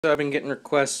So I've been getting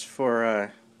requests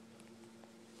for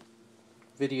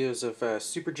videos of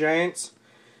supergiants.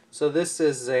 So this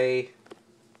is a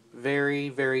very,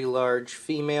 very large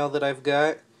female that I've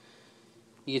got.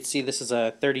 You can see this is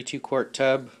a 32 quart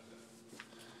tub.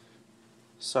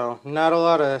 So not a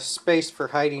lot of space for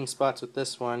hiding spots with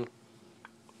this one.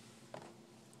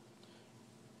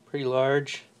 Pretty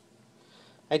large.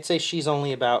 I'd say she's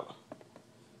only about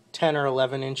 10 or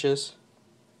 11 inches.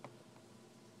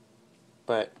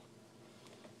 But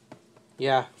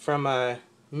yeah, from a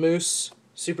Moose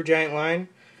Supergiant line.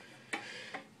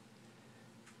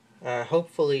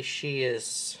 Hopefully she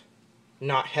is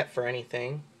not het for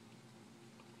anything.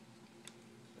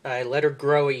 I let her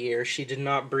grow a year. She did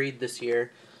not breed this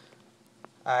year.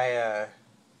 I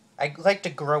like to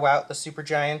grow out the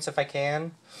supergiants if I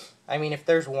can. I mean, if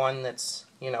there's one that's,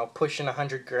 you know, pushing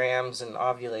 100 grams and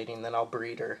ovulating, then I'll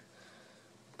breed her.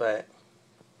 But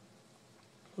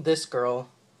this girl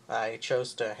I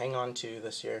chose to hang on to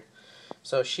this year.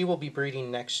 So she will be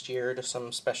breeding next year to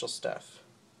some special stuff.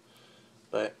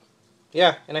 But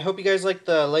yeah, and I hope you guys liked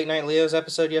the Late Night Leos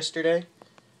episode yesterday. It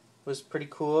was pretty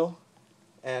cool.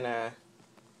 And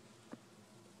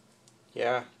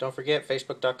yeah, don't forget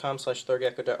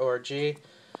facebook.com/thorgecko.org.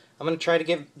 I'm going to try to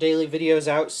get daily videos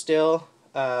out still.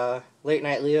 Late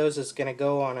Night Leos is going to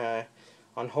go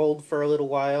on hold for a little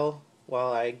while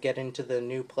I get into the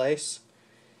new place,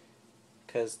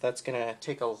 because that's going to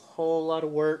take a whole lot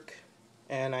of work,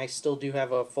 and I still do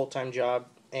have a full-time job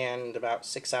and about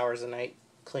 6 hours a night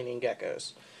cleaning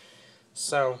geckos.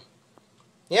 So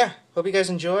yeah, hope you guys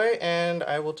enjoy, and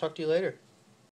I will talk to you later.